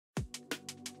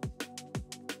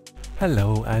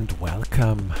Hello and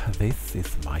welcome. This is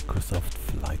Microsoft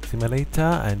Flight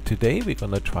Simulator and today we're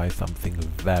gonna try something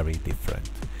very different.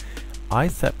 I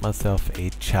set myself a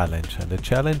challenge and the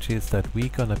challenge is that we're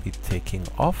gonna be taking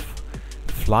off,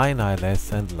 fly in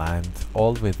ILS and land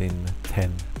all within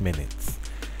 10 minutes.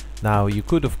 Now you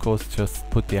could of course just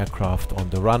put the aircraft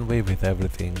on the runway with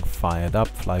everything fired up,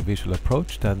 fly visual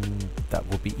approach, then that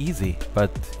would be easy, but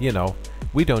you know,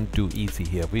 we don't do easy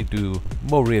here, we do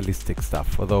more realistic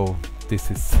stuff, although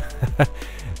this is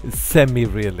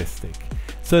semi-realistic.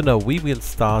 So no, we will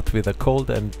start with a cold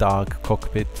and dark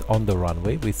cockpit on the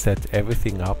runway. We set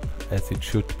everything up as it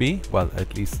should be, well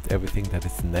at least everything that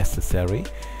is necessary.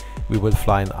 We will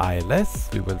fly in ILS,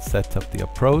 we will set up the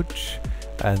approach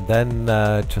and then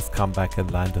just come back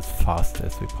and land as fast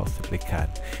as we possibly can.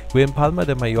 We're in Palma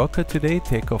de Mallorca today.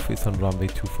 Takeoff is on runway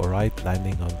 24 right,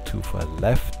 landing on 24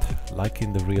 left, like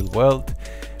in the real world.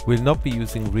 We'll not be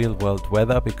using real world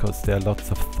weather because there are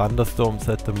lots of thunderstorms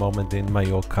at the moment in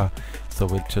Mallorca, so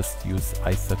we'll just use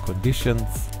ISA conditions,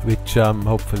 which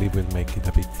hopefully will make it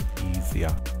a bit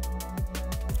easier.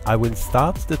 I will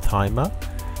start the timer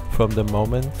from the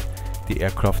moment the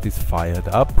aircraft is fired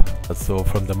up. So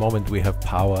from the moment we have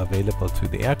power available to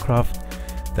the aircraft,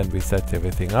 then we set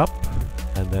everything up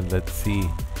and then let's see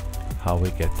how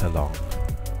we get along.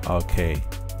 Okay.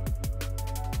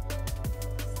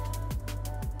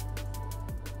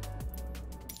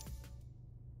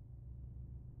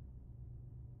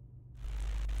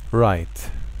 Right.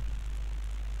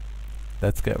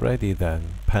 Let's get ready then.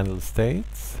 Panel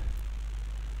states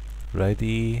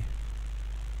ready,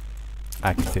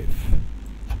 active.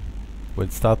 We'll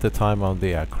start the timer on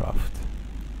the aircraft.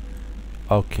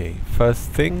 Okay,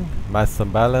 first thing, mass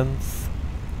and balance.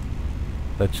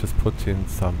 Let's just put in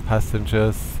some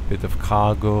passengers, bit of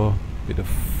cargo, bit of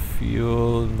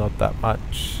fuel, not that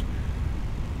much.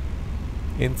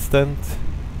 Instant.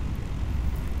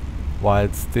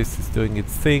 Whilst this is doing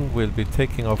its thing, we'll be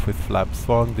taking off with flaps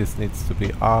on. This needs to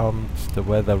be armed. The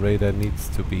weather radar needs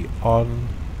to be on.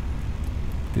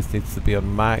 This needs to be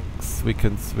on max. We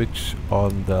can switch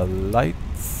on the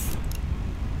lights.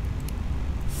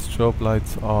 Strobe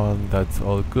lights on, that's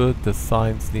all good. The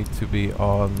signs need to be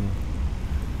on.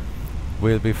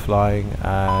 We'll be flying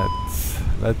at,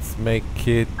 let's make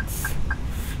it,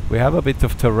 we have a bit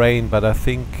of terrain, but I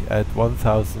think at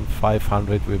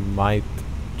 1500 we might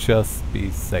just be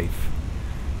safe.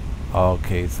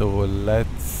 Okay, so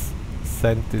let's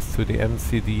send this to the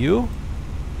MCDU.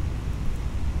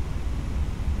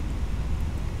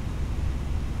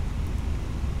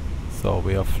 So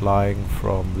we are flying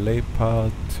from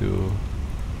Lepa to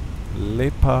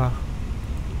Lepa.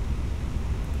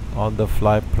 On the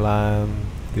flight plan,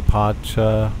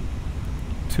 departure,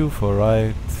 24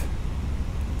 right,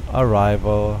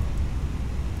 arrival,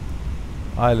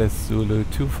 ILS Zulu,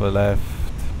 24 left.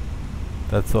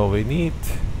 That's all we need.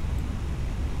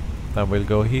 Then we'll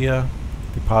go here,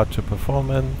 departure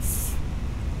performance.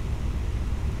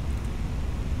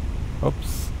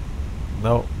 Oops,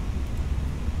 no.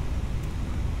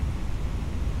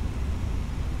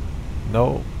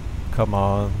 No, come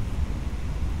on.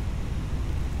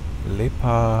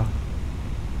 Lepa,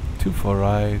 24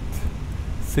 right,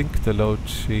 sync the load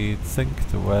sheet, sync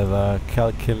the weather,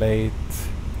 calculate,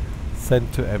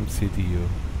 send to MCDU.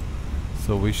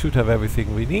 So we should have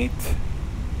everything we need.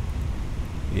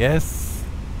 Yes,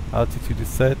 altitude is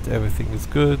set, everything is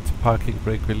good, parking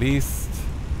brake released.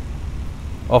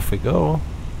 Off we go.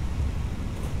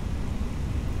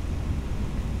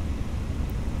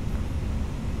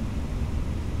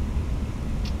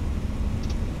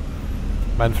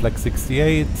 Manflag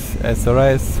 68,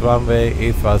 SRS, runway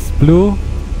EFAS blue.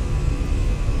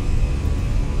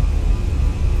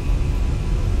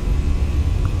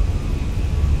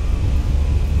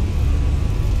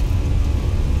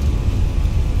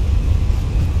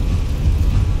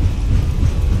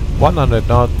 (100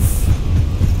 knots).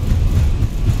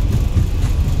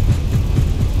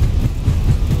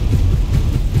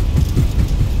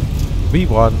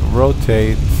 V1,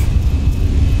 rotate.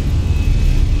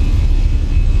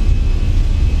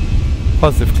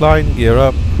 Positive climb, gear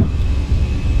up.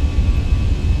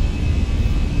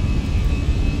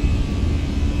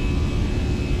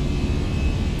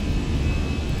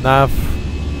 Nav.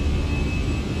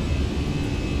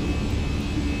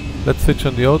 Let's switch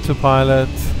on the autopilot.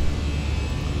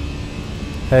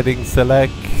 Heading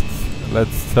select.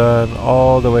 Let's turn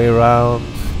all the way around.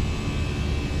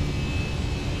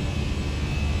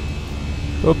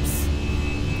 Oops.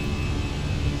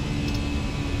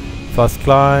 Fast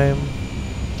climb.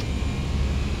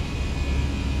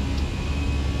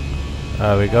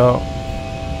 There we go.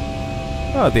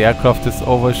 Oh, the aircraft has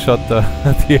overshot the,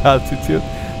 the altitude.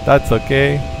 That's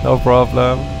okay, no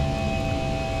problem.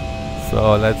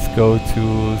 So let's go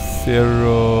to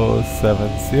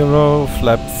 070,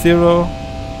 flap 0.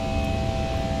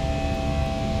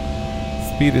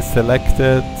 Speed is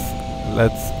selected.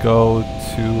 Let's go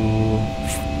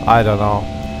to, I don't know,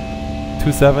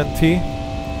 270.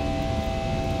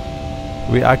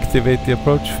 We activate the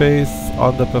approach phase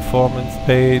on the performance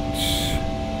page.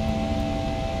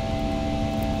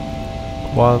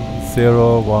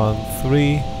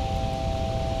 1013,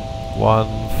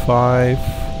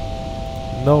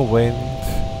 15, no wind,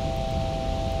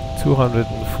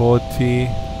 240.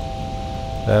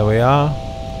 There we are.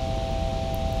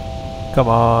 Come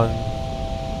on,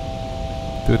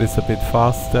 do this a bit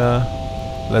faster.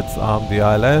 Let's arm the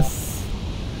ILS.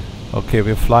 Okay,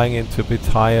 we're flying into a bit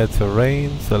higher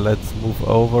terrain, so let's move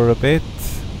over a bit.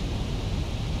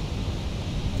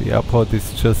 The airport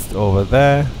is just over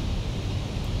there.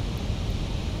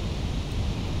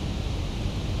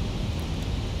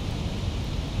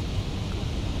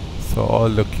 So all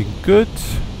looking good.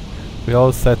 We're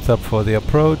all set up for the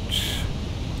approach.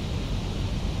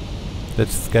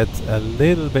 Let's get a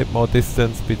little bit more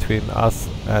distance between us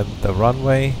and the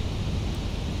runway.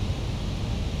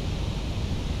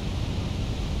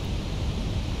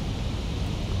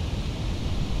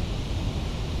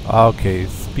 Okay,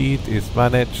 speed is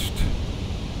managed.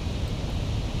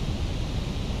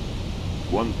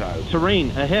 1000.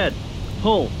 Terrain ahead.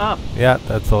 Pull up. Yeah,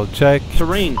 that's all checked.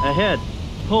 Terrain ahead.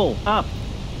 Pull up.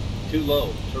 Too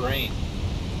low. Terrain.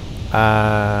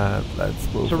 And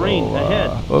let's move Terrain over.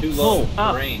 ahead. Oops. Too low. Pull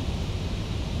up. Terrain.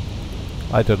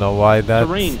 I don't know why that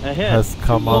Terrain ahead. has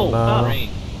come Too on low. now. Terrain.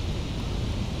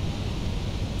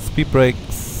 Speed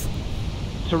brakes.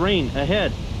 Terrain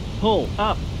ahead. Pull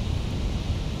up.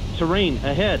 Terrain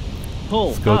ahead. Pull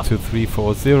Let's go up. to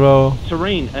 340.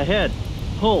 Terrain ahead.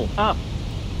 Pull up.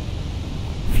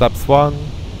 Flaps 1.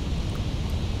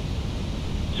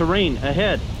 Terrain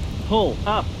ahead. Pull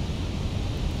up.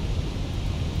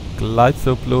 Glide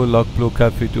slope blue, log blue,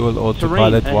 Cafe Dual, Terrain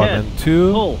autopilot 1 ahead. and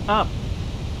 2. Pull up.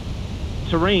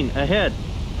 Terrain ahead.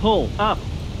 Pull up.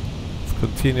 Let's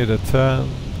continue the turn.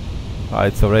 Ah,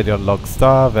 it's already on log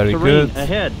star, very Terrain good.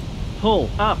 ahead. Pull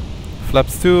up.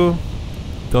 Flaps 2.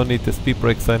 Don't need the speed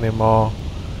brakes anymore.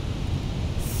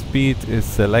 Speed is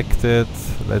selected.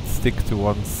 Let's stick to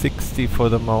 160 for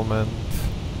the moment.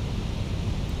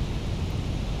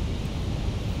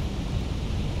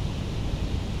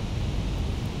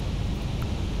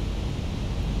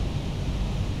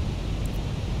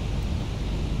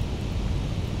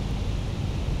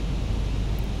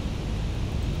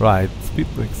 Right, speed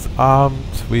brakes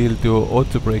armed. We'll do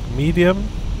auto brake medium.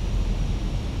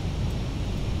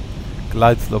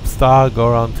 Glide slope star, go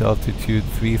around to altitude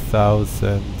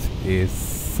 3000 is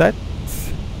set.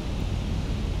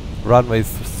 Runway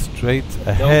straight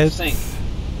ahead. sink.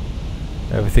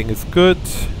 Everything is good.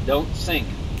 Don't sink.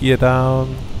 Gear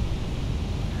down.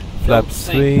 Flaps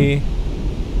sink. 3.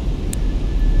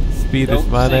 Speed Don't is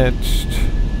sink. managed.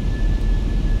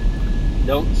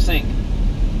 Don't sink.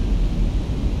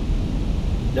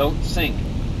 Don't sink.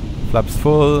 Flaps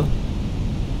full.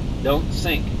 Don't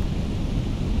sink.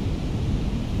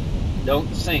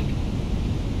 Don't sink.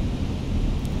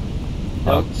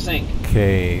 Don't sink.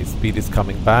 Okay, speed is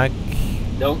coming back.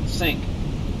 Don't sink.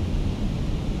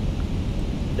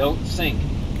 Don't sink.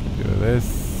 Do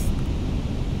this.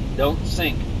 Don't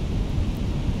sink.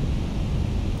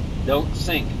 Don't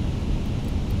sink.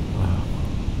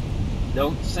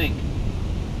 Don't sink.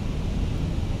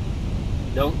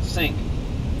 Don't sink.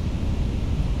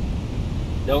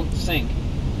 Don't sink.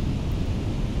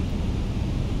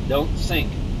 Don't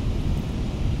sink.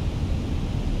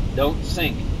 Don't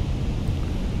sink.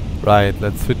 Right,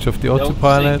 let's switch off the Don't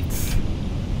autopilot.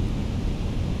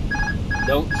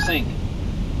 Don't sink.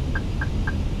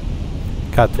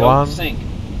 Cat Don't 1. sink.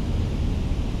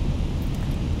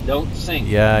 Don't sink.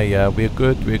 Yeah, we're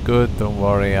good, don't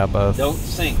worry, Abbas. Don't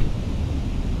sink.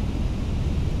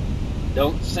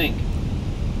 Don't sink.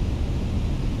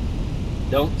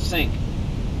 Don't sink.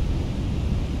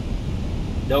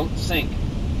 Don't sink.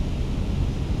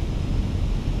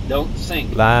 Don't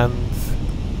sink. Land.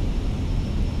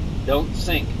 Don't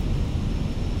sink.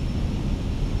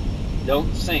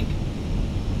 Don't sink.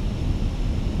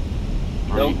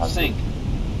 Don't sink.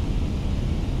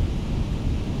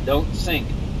 Don't sink.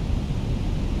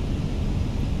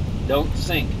 Don't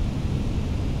sink.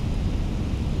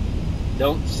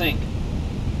 Don't sink.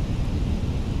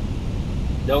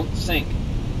 Don't sink.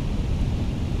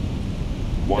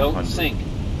 Don't 100. sink.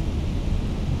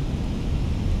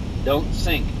 Don't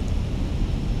sink.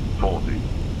 40.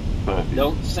 30.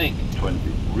 Don't sink. 20.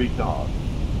 Retard.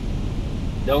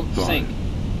 Don't Sorry. sink.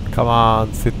 Come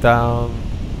on, sit down.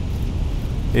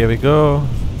 Here we go.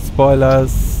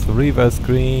 Spoilers, reverse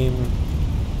green.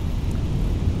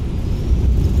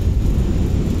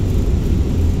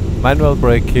 Manual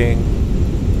braking.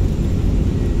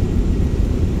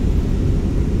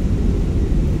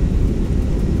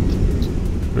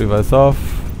 Reverse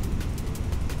off.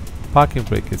 Parking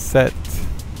brake is set.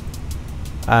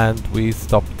 And we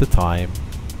stop the time.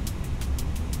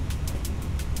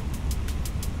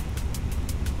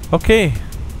 Okay.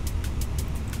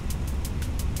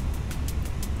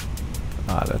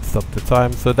 Let's stop the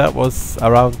time. So that was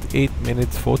around 8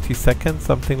 minutes 40 seconds,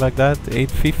 something like that,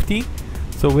 8:50.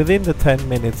 So within the 10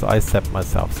 minutes I set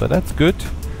myself, so that's good.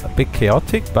 A bit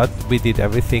chaotic, but we did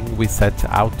everything we set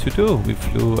out to do. We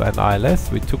flew an ILS,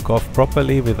 we took off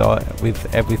properly with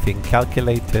everything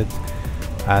calculated,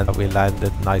 and we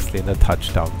landed nicely in a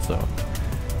touchdown zone.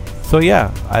 So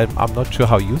yeah, I'm not sure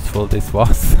how useful this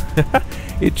was.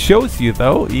 It shows you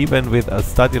though, even with a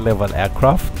study level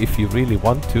aircraft, if you really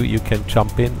want to, you can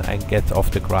jump in and get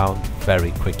off the ground very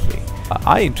quickly.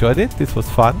 I enjoyed it, this was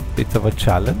fun, bit of a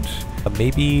challenge.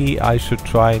 Maybe I should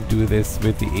try and do this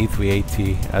with the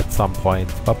A380 at some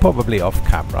point, but probably off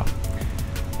camera.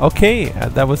 Okay,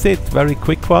 and that was it, very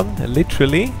quick one,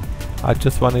 literally. I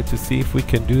just wanted to see if we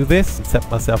can do this and set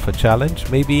myself a challenge.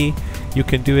 Maybe you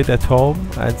can do it at home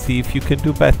and see if you can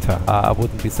do better. I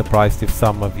wouldn't be surprised if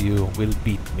some of you will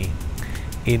beat me.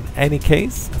 In any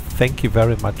case, thank you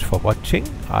very much for watching.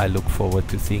 I look forward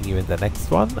to seeing you in the next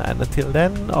one, and until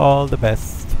then, all the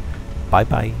best. Bye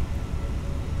bye.